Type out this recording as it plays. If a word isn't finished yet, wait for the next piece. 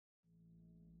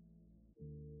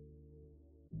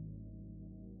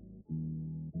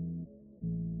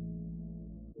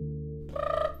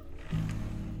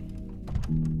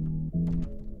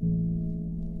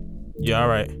Yeah,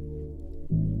 alright.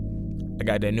 I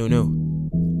got that new.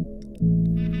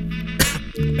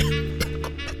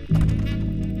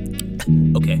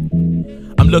 Okay.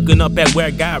 I'm looking up at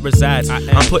where God resides. I'm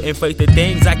putting faith in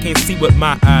things I can't see with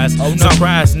my eyes. Oh, no.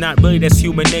 Surprise, not really, that's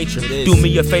human nature. Do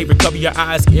me a favor, cover your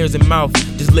eyes, ears, and mouth.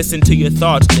 Just listen to your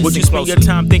thoughts. What you spend your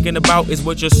time thinking about is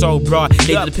what your soul brought.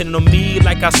 They depending on me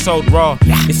like I sold raw.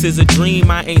 This is a dream,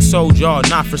 I ain't sold y'all,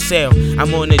 not for sale.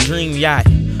 I'm on a dream yacht,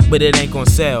 but it ain't gonna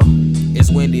sell. It's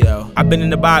windy though. I've been in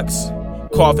the box,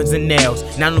 coffins and nails.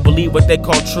 Now I don't believe what they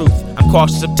call truth. I'm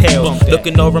cautious of tales.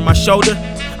 Looking over my shoulder,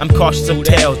 I'm cautious of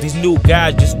tales. These new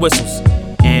guys just whistles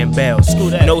and bells.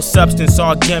 No substance,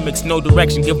 all gimmicks, no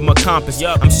direction, give them a compass.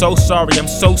 I'm so sorry,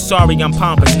 I'm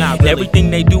pompous. And everything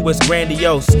they do is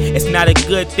grandiose. It's not a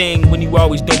good thing when you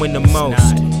always doing the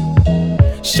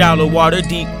most. Shallow water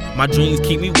deep, my dreams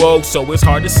keep me woke, so it's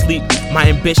hard to sleep. My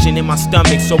ambition in my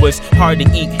stomach, so it's hard to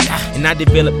eat. And I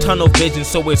develop tunnel vision,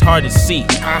 so it's hard to see.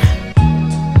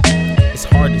 It's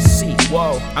hard to see.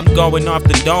 Whoa, I'm going off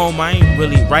the dome. I ain't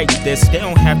really write this. They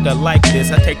don't have to like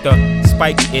this. I take the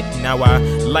spike it, now I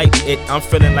like it. I'm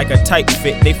feeling like a tight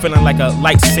fit. They feeling like a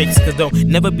light 6, cause they'll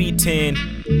never be 10.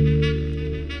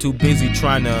 Too busy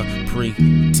trying to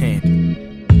pretend.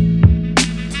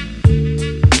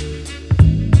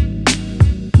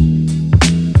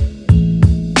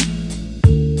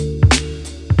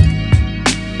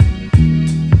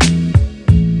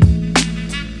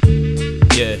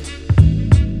 Yeah.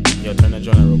 Yo, turn that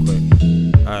joint on real quick.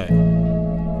 Alright.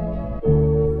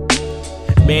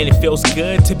 Man, it feels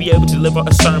good to be able to deliver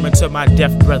a sermon to my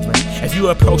deaf brethren. If you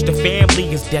approach the family,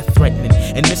 it's death threatening.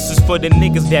 And this is for the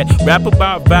niggas that rap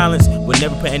about violence, will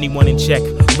never put anyone in check.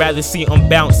 Rather see on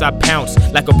bounce, I pounce.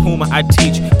 Like a puma, I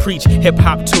teach, preach,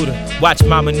 hip-hop tutor. Watch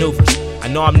my maneuvers. I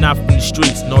know I'm not from the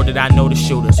streets, nor did I know the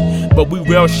shooters. But we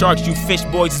real sharks, you fish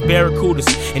boys is barracudas.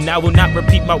 And I will not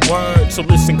repeat my words, so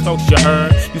listen close, you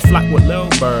heard. You flock with little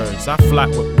birds, I flock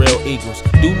with real eagles.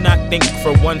 Do not think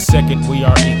for 1 second we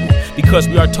are equal, because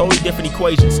we are totally different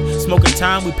equations. Smoking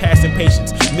time, we pass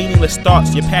impatience. Meaningless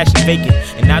thoughts, your passion vacant.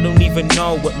 And I don't even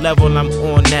know what level I'm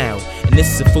on now. And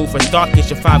this is a food for thought,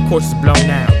 get your 5 courses blown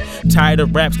out. Tired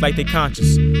of raps like they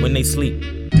conscious when they sleep.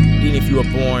 Even if you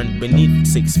were born beneath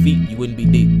 6 feet, you wouldn't be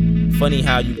deep. Funny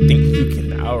how you think you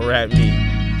can out-rap me.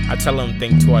 I tell them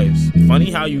think twice.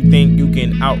 Funny how you think you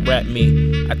can out-rap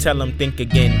me. I tell them think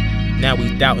again. Now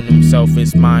he's doubting himself,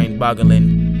 it's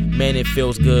mind-boggling. Man, it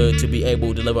feels good to be able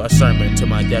to deliver a sermon to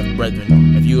my deaf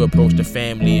brethren. If you approach the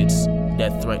family, it's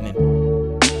death-threatening.